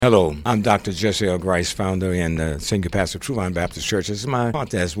Hello, I'm Dr. Jesse L. Grice, founder and senior pastor of True Line Baptist Church. It's my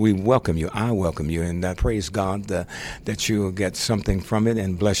thought as we welcome you. I welcome you, and I praise God that you'll get something from it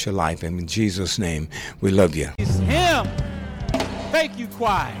and bless your life. And in Jesus' name, we love you. It's Him. Thank you,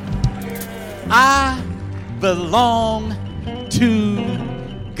 choir. I belong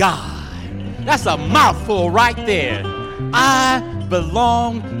to God. That's a mouthful right there. I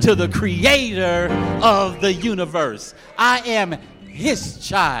belong to the Creator of the universe. I am His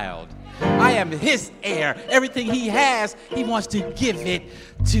child. I am His heir. Everything He has, He wants to give it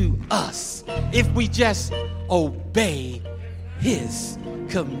to us if we just obey His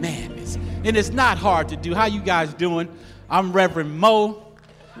commandments. And it's not hard to do. How you guys doing? I'm Reverend Mo.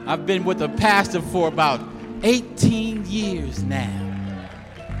 I've been with the pastor for about 18 years now.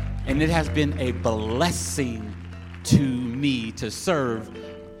 And it has been a blessing to me to serve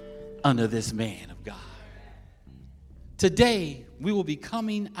under this man of God. Today, we will be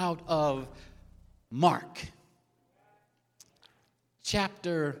coming out of Mark,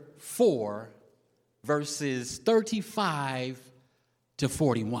 chapter 4, verses 35 to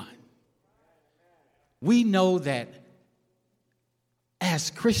 41. We know that as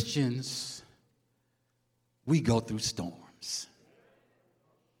Christians, we go through storms.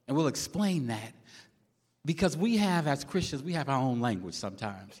 And we'll explain that because we have, as Christians, we have our own language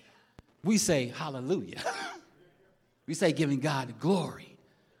sometimes. We say, hallelujah. We say giving God glory.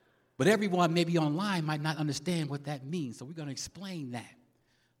 But everyone maybe online might not understand what that means. So we're going to explain that.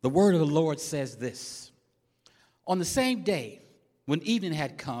 The word of the Lord says this. On the same day, when evening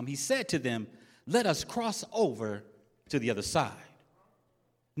had come, he said to them, let us cross over to the other side.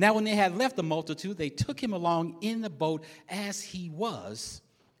 Now when they had left the multitude, they took him along in the boat as he was,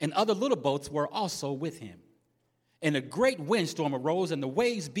 and other little boats were also with him. And a great windstorm arose, and the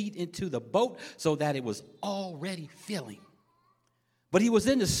waves beat into the boat so that it was already filling. But he was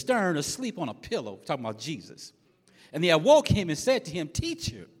in the stern, asleep on a pillow, talking about Jesus. And they awoke him and said to him,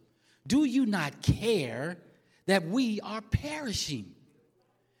 Teacher, do you not care that we are perishing?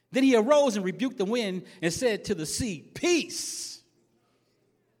 Then he arose and rebuked the wind and said to the sea, Peace,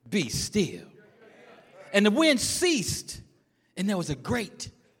 be still. And the wind ceased, and there was a great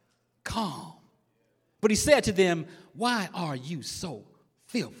calm. But he said to them, why are you so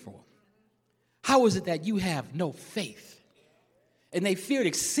fearful? How is it that you have no faith? And they feared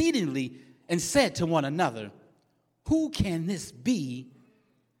exceedingly and said to one another, who can this be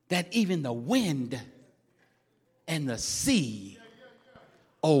that even the wind and the sea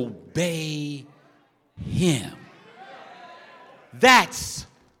obey him? That's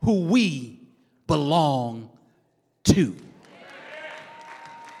who we belong to.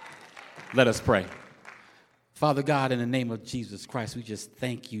 Let us pray. Father God, in the name of Jesus Christ, we just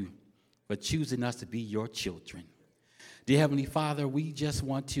thank you for choosing us to be your children. Dear Heavenly Father, we just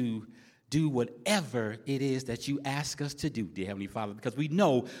want to do whatever it is that you ask us to do, dear Heavenly Father, because we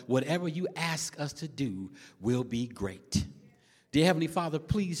know whatever you ask us to do will be great. Dear Heavenly Father,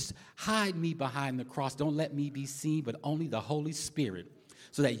 please hide me behind the cross. Don't let me be seen, but only the Holy Spirit,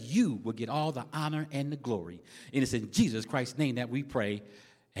 so that you will get all the honor and the glory. And it's in Jesus Christ's name that we pray.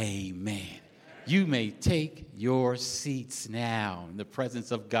 Amen. You may take your seats now in the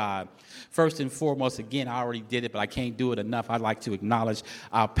presence of God. First and foremost, again, I already did it, but I can't do it enough. I'd like to acknowledge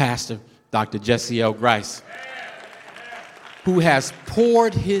our pastor, Dr. Jesse L. Grice, who has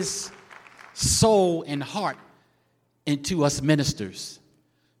poured his soul and heart into us ministers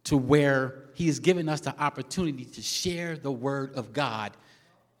to where he has given us the opportunity to share the word of God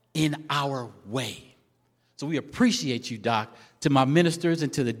in our way. So we appreciate you, Doc. To my ministers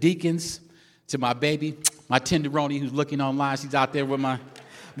and to the deacons, to my baby, my tenderoni who's looking online. She's out there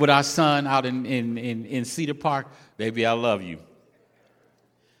with our son out in Cedar Park. Baby, I love you.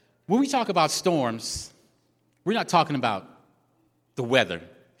 When we talk about storms, we're not talking about the weather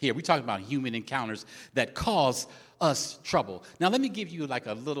here. We're talking about human encounters that cause us trouble. Now, let me give you like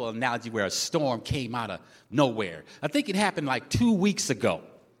a little analogy where a storm came out of nowhere. I think it happened like 2 weeks ago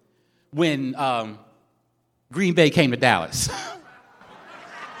when Green Bay came to Dallas.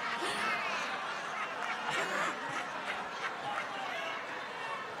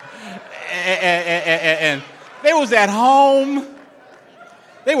 And they was at home.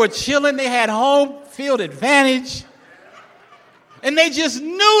 They were chilling. They had home field advantage. And they just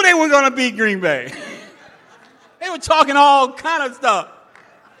knew they were going to beat Green Bay. They were talking all kind of stuff.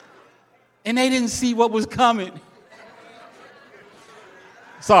 And they didn't see what was coming.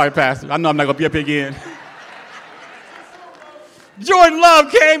 Sorry, Pastor. I know I'm not going to be up here again. Jordan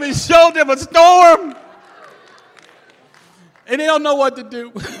Love came and showed them a storm. And they don't know what to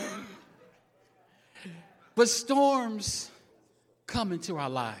do. But storms come into our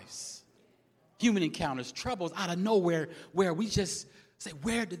lives. Human encounters, troubles out of nowhere where we just say,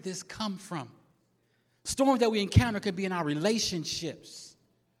 where did this come from? Storms that we encounter could be in our relationships,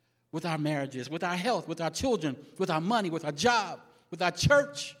 with our marriages, with our health, with our children, with our money, with our job, with our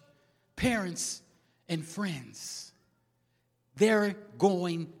church, parents, and friends. They're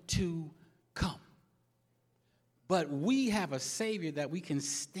going to come. But we have a Savior that we can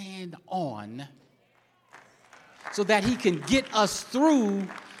stand on so that he can get us through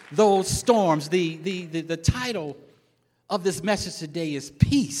those storms. The title of this message today is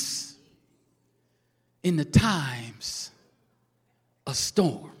Peace in the Times of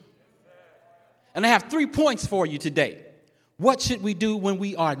Storm. And I have 3 points for you today. What should we do when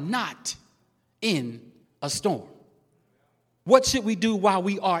we are not in a storm? What should we do while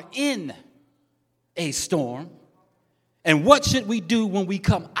we are in a storm? And what should we do when we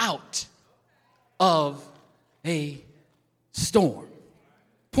come out of a storm?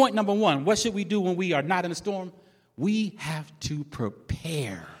 Point number 1, what should we do when we are not in a storm? We have to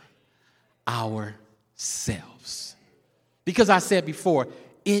prepare ourselves. Because I said before,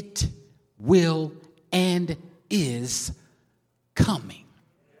 it will and is coming.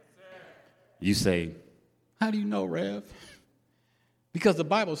 You say, how do you know, Rev? Because the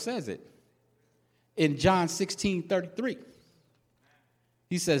Bible says it. In John 16:33,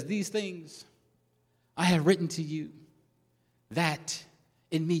 he says, these things I have written to you, that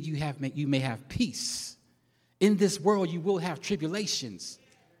in me you may have peace. In this world you will have tribulations,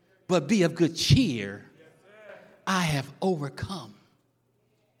 but be of good cheer. I have overcome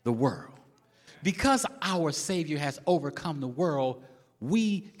the world. Because our Savior has overcome the world,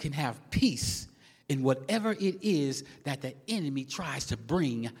 we can have peace in whatever it is that the enemy tries to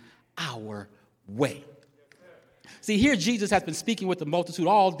bring our way. See, here Jesus has been speaking with the multitude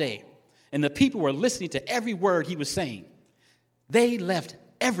all day, and the people were listening to every word he was saying. They left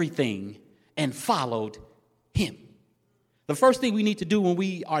everything and followed him. The first thing we need to do when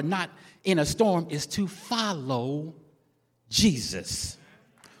we are not in a storm is to follow Jesus.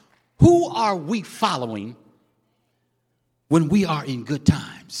 Who are we following when we are in good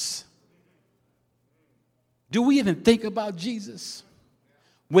times? Do we even think about Jesus?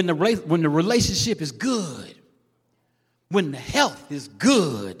 When the relationship is good, when the health is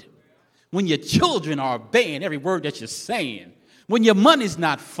good, when your children are obeying every word that you're saying, when your money's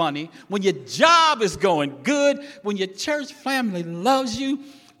not funny, when your job is going good, when your church family loves you,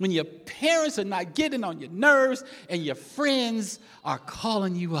 when your parents are not getting on your nerves and your friends are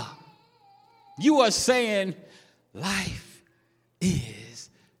calling you up. You are saying life is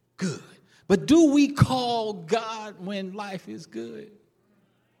good. But do we call God when life is good?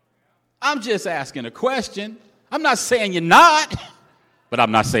 I'm just asking a question. I'm not saying you're not, but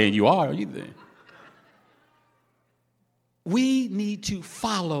I'm not saying you are either. We need to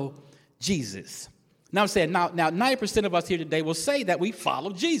follow Jesus. Now I'm saying, now 90% of us here today will say that we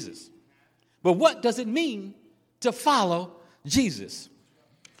follow Jesus. But what does it mean to follow Jesus?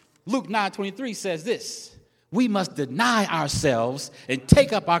 Luke 9:23 says this: we must deny ourselves and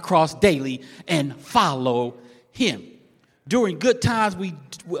take up our cross daily and follow him. During good times, we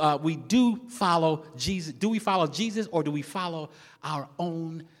do follow Jesus. Do we follow Jesus, or do we follow our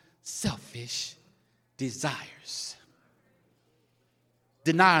own selfish desires?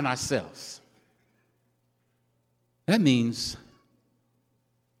 Denying ourselves. That means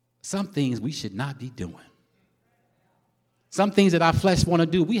some things we should not be doing. Some things that our flesh want to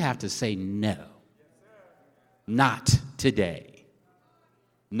do, we have to say no. Not today.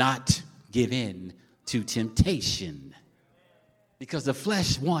 Not give in to temptation. Because the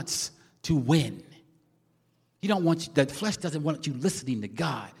flesh wants to win. The flesh doesn't want you listening to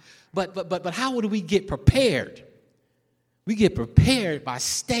God. But how do we get prepared? We get prepared by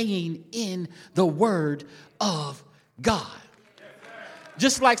staying in the Word of God.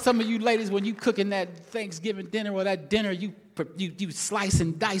 Just like some of you ladies, when you cooking that Thanksgiving dinner or that dinner, you slice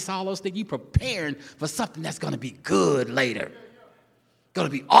and dice all those things. You preparing for something that's going to be good later. Going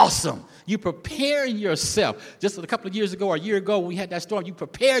to be awesome. You preparing yourself. Just a couple of years ago or a year ago when we had that storm, you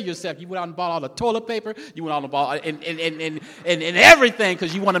prepared yourself. You went out and bought all the toilet paper. You went out and bought and everything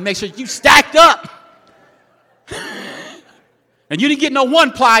because you want to make sure you stacked up. And you didn't get no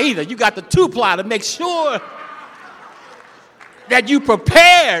 1-ply either. You got the 2-ply to make sure that you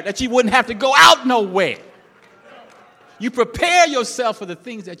prepared, that you wouldn't have to go out nowhere. You prepare yourself for the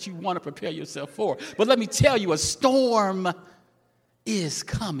things that you want to prepare yourself for. But let me tell you, a storm is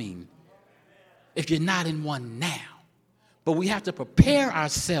coming if you're not in one now. But we have to prepare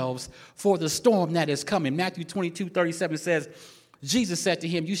ourselves for the storm that is coming. Matthew 22:37 says, Jesus said to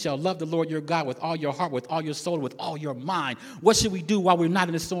him, you shall love the Lord your God with all your heart, with all your soul, with all your mind. What should we do while we're not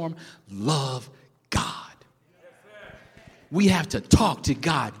in the storm? Love God. We have to talk to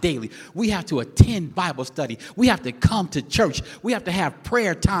God daily. We have to attend Bible study. We have to come to church. We have to have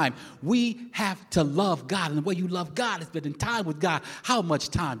prayer time. We have to love God. And the way you love God is spending time with God. How much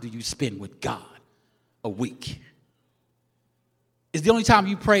time do you spend with God a week? Is the only time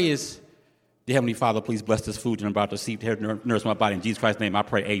you pray is, dear Heavenly Father, please bless this food and I'm about to receive to nourish my body. In Jesus Christ's name, I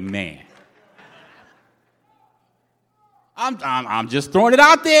pray, amen. I'm just throwing it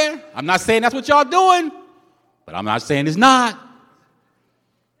out there. I'm not saying that's what y'all doing, but I'm not saying it's not.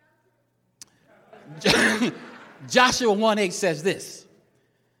 Joshua 1:8 says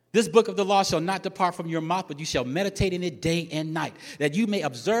this book of the law shall not depart from your mouth, but you shall meditate in it day and night, that you may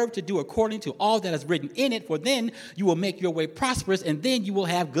observe to do according to all that is written in it, for then you will make your way prosperous, and then you will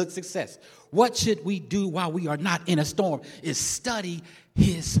have good success. What should we do while we are not in a storm? Is study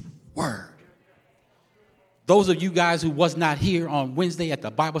his word. Those of you guys who was not here on Wednesday at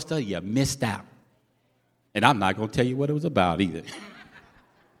the Bible study, you missed out. And I'm not going to tell you what it was about either.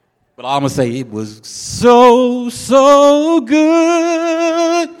 But I'm going to say it was so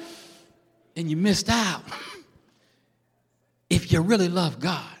good. And you missed out. If you really love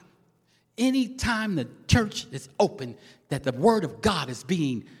God, anytime the church is open, that the word of God is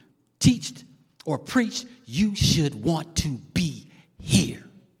being taught or preached, you should want to be here.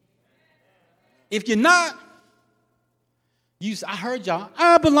 If you're not, I heard y'all,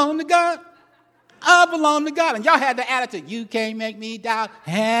 I belong to God. I belong to God. And y'all had the attitude, you can't make me doubt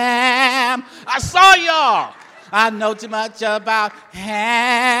him. I saw y'all. I know too much about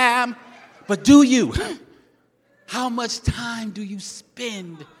him. But do you? How much time do you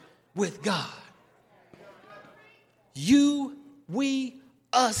spend with God?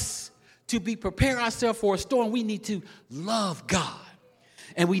 Us, to prepare ourselves for a storm, we need to love God.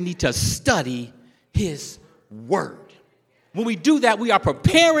 And we need to study his word. When we do that, we are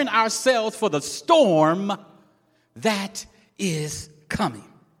preparing ourselves for the storm that is coming.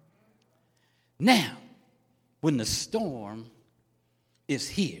 Now, when the storm is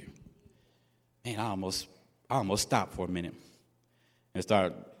here, man, I almost stopped for a minute and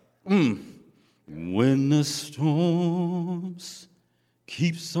start. When the storms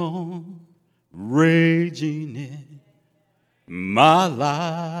keeps on raging in my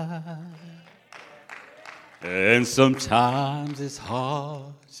life. And sometimes it's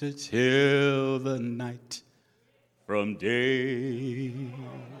hard to tell the night from day.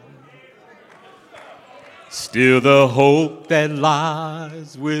 Still the hope that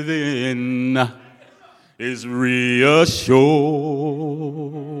lies within is reassured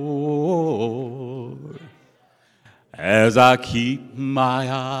as I keep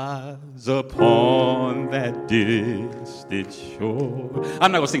my eyes upon that distant shore.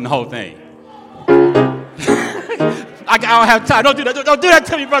 I'm not going to sing the whole thing. I don't have time. Don't do that. Don't do that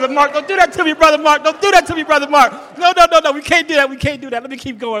to me, Brother Mark. Don't do that to me, Brother Mark. Don't do that to me, Brother Mark. No. We can't do that. We can't do that. Let me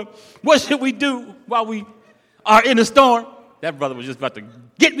keep going. What should we do while we are in a storm? That brother was just about to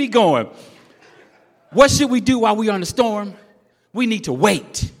get me going. What should we do while we are in a storm? We need to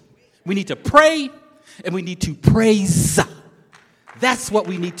wait. We need to pray, and we need to praise. That's what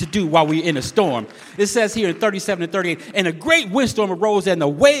we need to do while we're in a storm. It says here in 37 and 38, and a great windstorm arose, and the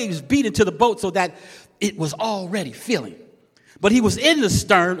waves beat into the boat so that it was already filling. But he was in the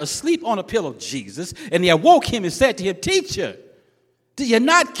stern, asleep on a pillow, Jesus, and they awoke him and said to him, Teacher, do you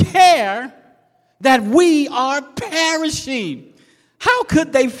not care that we are perishing? How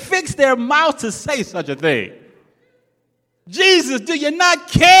could they fix their mouth to say such a thing? Jesus, do you not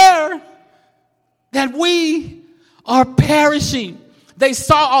care that we are perishing? They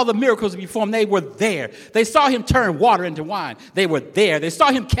saw all the miracles before him. They were there. They saw him turn water into wine. They were there. They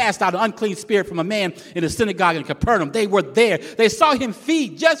saw him cast out an unclean spirit from a man in the synagogue in Capernaum. They were there. They saw him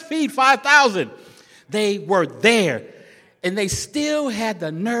feed 5,000. They were there. And they still had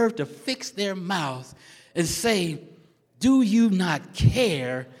the nerve to fix their mouth and say, do you not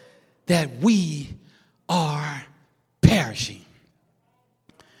care that we are perishing?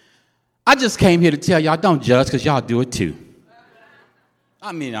 I just came here to tell y'all, don't judge, because y'all do it too.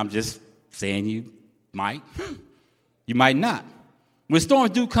 I mean, I'm just saying you might. You might not. When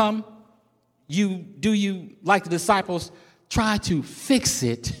storms do come, you like the disciples, try to fix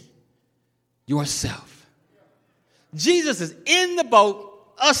it yourself. Jesus is in the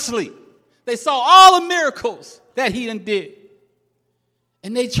boat, asleep. They saw all the miracles that he done did.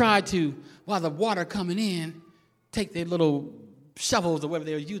 And they tried to, while the water coming in, take their little shovels or whatever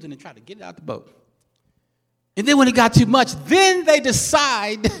they were using and try to get it out the boat. And then when it got too much, then they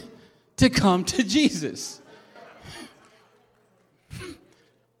decide to come to Jesus.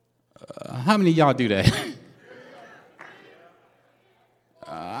 How many of y'all do that?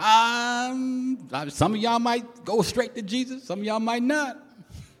 Some of y'all might go straight to Jesus. Some of y'all might not.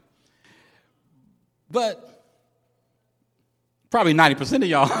 But probably 90% of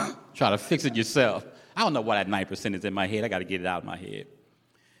y'all try to fix it yourself. I don't know why that 9% is in my head. I got to get it out of my head.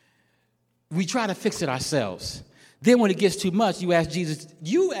 We try to fix it ourselves. Then when it gets too much, you ask Jesus,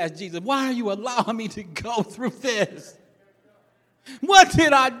 why are you allowing me to go through this? What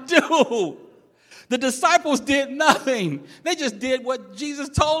did I do? The disciples did nothing. They just did what Jesus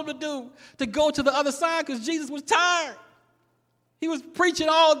told them to do, to go to the other side because Jesus was tired. He was preaching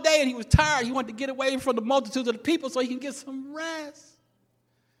all day and he was tired. He wanted to get away from the multitudes of the people so he can get some rest.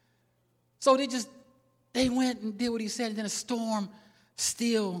 So they went and did what he said, and then a storm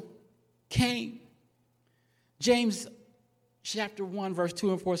still came. James chapter 1, verse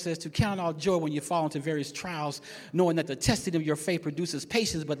 2 and 4 says, to count all joy when you fall into various trials, knowing that the testing of your faith produces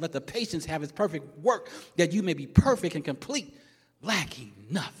patience, but let the patience have its perfect work, that you may be perfect and complete, lacking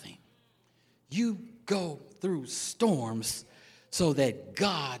nothing. You go through storms so that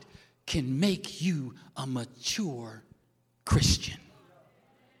God can make you a mature Christian.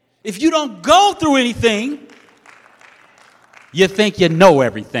 If you don't go through anything, you think you know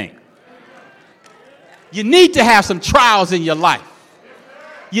everything. You need to have some trials in your life.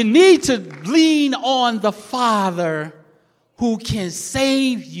 You need to lean on the Father who can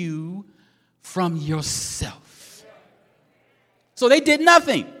save you from yourself. So they did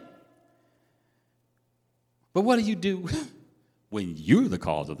nothing. But what do you do when you're the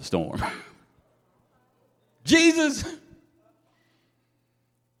cause of the storm? Jesus,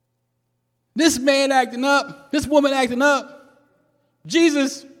 this man acting up, this woman acting up.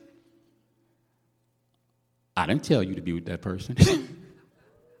 Jesus, I didn't tell you to be with that person.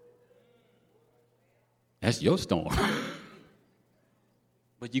 That's your storm.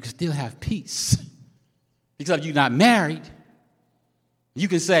 But you can still have peace. Because if you're not married, you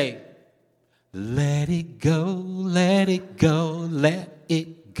can say, let it go, let it go, let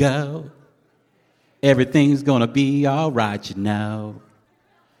it go. Everything's going to be all right, you know.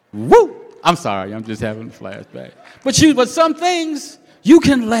 Woo! I'm sorry, I'm just having a flashback. But some things, you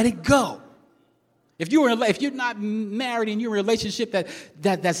can let it go. If you're not married and you're in a relationship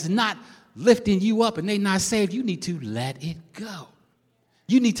that's not lifting you up and they're not saved, you need to let it go.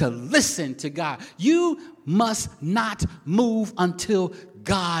 You need to listen to God. You must not move until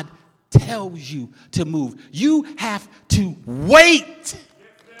God tells you to move. You have to wait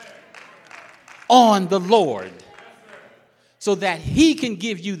on the Lord so that he can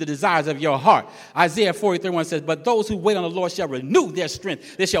give you the desires of your heart. Isaiah 40:31 says, but those who wait on the Lord shall renew their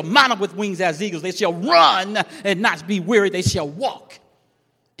strength. They shall mount up with wings as eagles. They shall run and not be weary. They shall walk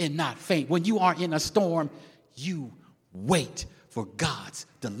and not faint. When you are in a storm, you wait for God's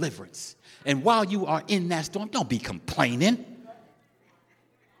deliverance. And while you are in that storm, don't be complaining.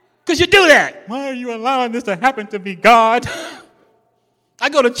 Because you do that. Why are you allowing this to happen to me, God? I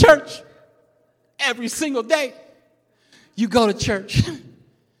go to church every single day. You go to church,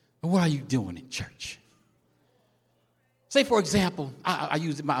 but what are you doing in church? Say, for example, I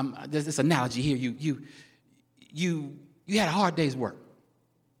use there's this analogy here. You had a hard day's work,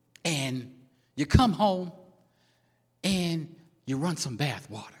 and you come home, and you run some bath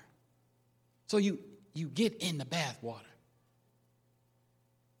water. So you get in the bath water,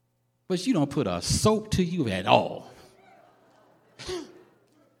 but you don't put a soap to you at all.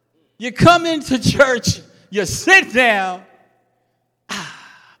 You come into church, you sit down.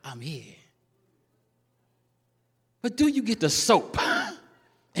 I'm here. But do you get the soap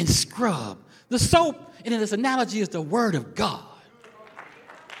and scrub? The soap, and in this analogy, is the word of God.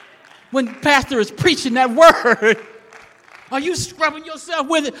 When pastor is preaching that word, are you scrubbing yourself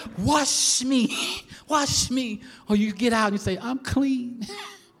with it? Wash me, wash me. Or you get out and you say, I'm clean,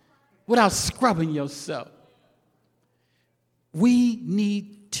 without scrubbing yourself. We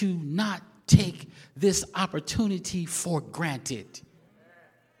need to not take this opportunity for granted.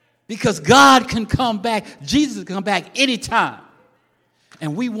 Because God can come back, Jesus can come back anytime.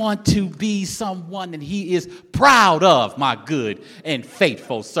 And we want to be someone that he is proud of, my good and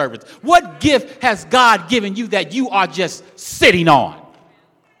faithful servants. What gift has God given you that you are just sitting on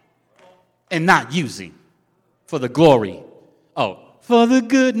and not using for the glory? Oh, for the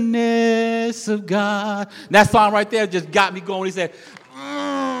goodness of God. That song right there just got me going. He said,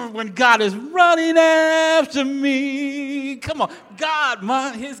 when God is running after me. Come on.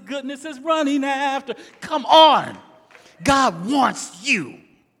 God, his goodness is running after. Come on. God wants you.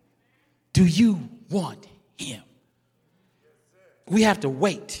 Do you want him? We have to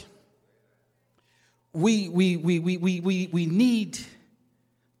wait. We need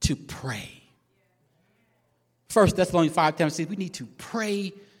to pray. 1 Thessalonians 5:10 says we need to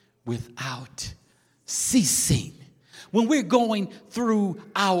pray without ceasing. When we're going through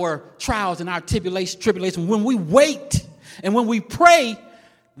our trials and our tribulation, when we wait and when we pray,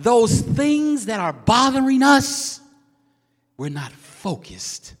 those things that are bothering us, we're not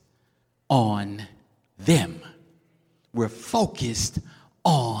focused on them. We're focused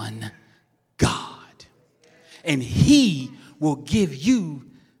on God. And He will give you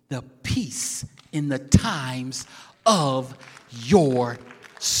the peace in the times of your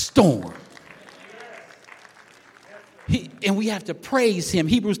storm. And we have to praise Him.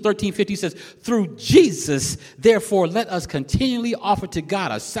 Hebrews 13:50 says, through Jesus, therefore, let us continually offer to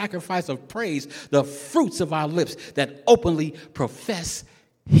God a sacrifice of praise, the fruits of our lips that openly profess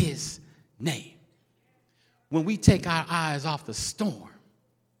His name. When we take our eyes off the storm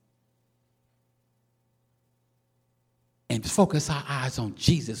and focus our eyes on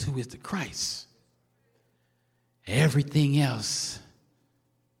Jesus, who is the Christ, everything else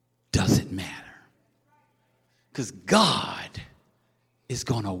doesn't matter. Because God is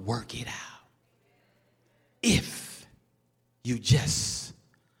going to work it out if you just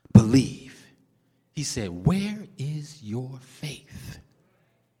believe. He said, where is your faith?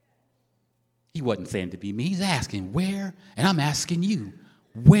 He wasn't saying to be me. He's asking where, and I'm asking you,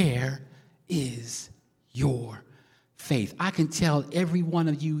 where is your faith? I can tell every one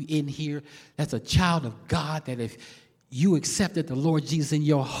of you in here that's a child of God that if you accepted the Lord Jesus in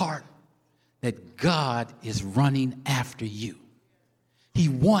your heart, that God is running after you. He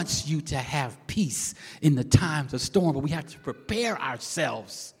wants you to have peace in the times of storm, but we have to prepare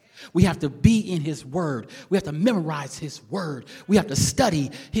ourselves. We have to be in His Word. We have to memorize His Word. We have to study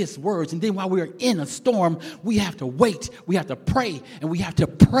His words. And then while we're in a storm, we have to wait, we have to pray, and we have to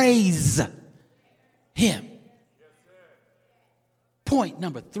praise Him. Point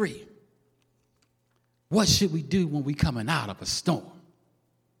number 3. What should we do when we're coming out of a storm?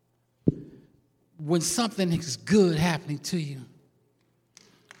 When something is good happening to you,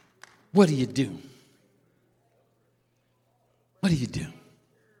 what do you do? What do you do?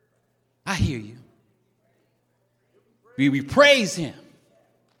 I hear you. We praise Him.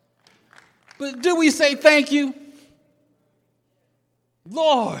 But do we say thank you?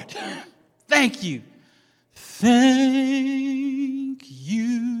 Lord, thank you. Thank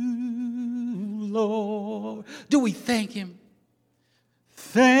you, Lord. Do we thank Him?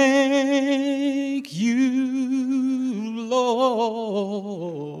 Thank you,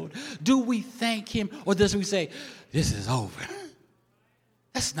 Lord. Do we thank Him? Or does we say, this is over?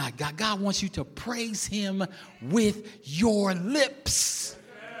 That's not God. God wants you to praise Him with your lips.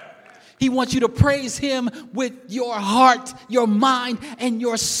 He wants you to praise Him with your heart, your mind, and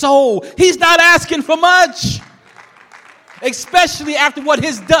your soul. He's not asking for much. Especially after what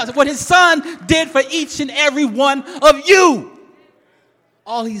His Son did for each and every one of you.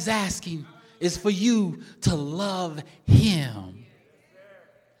 All He's asking is for you to love Him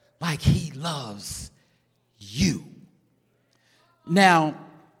like He loves you. Now,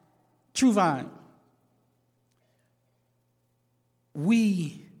 True Vine,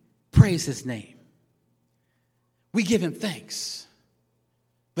 we praise His name. We give Him thanks.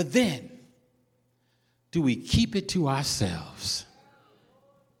 But then, do we keep it to ourselves?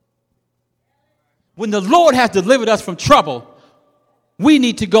 When the Lord has delivered us from trouble, we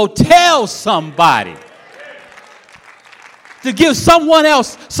need to go tell somebody, to give someone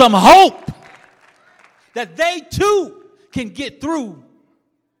else some hope that they too can get through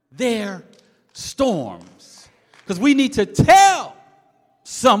their storms. Because we need to tell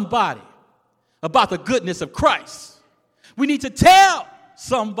somebody about the goodness of Christ. We need to tell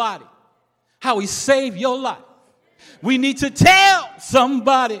somebody how He saved your life. We need to tell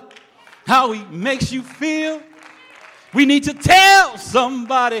somebody how He makes you feel. We need to tell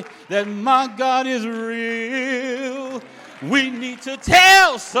somebody that my God is real. We need to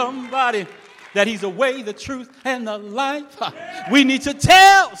tell somebody that He's the way, the truth, and the life. We need to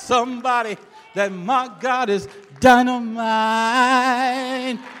tell somebody that my God is dynamite.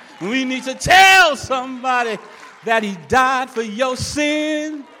 We need to tell somebody that He died for your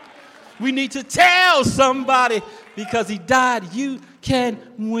sin. We need to tell somebody because He died, you can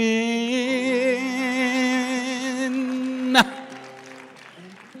win.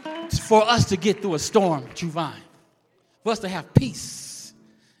 For us to get through a storm, True Vine, for us to have peace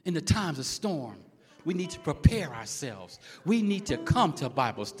in the times of storm, we need to prepare ourselves. We need to come to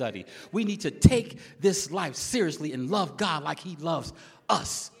Bible study. We need to take this life seriously and love God like He loves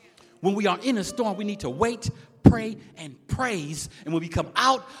us. When we are in a storm, we need to wait, pray, and praise. And when we come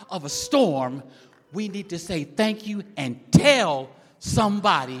out of a storm, we need to say thank you and tell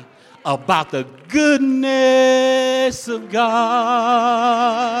somebody about the goodness of God.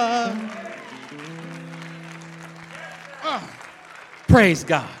 Praise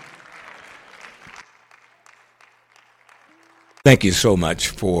God. Thank you so much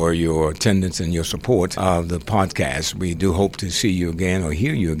for your attendance and your support of the podcast. We do hope to see you again or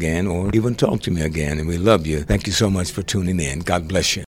hear you again or even talk to me again, and we love you. Thank you so much for tuning in. God bless you.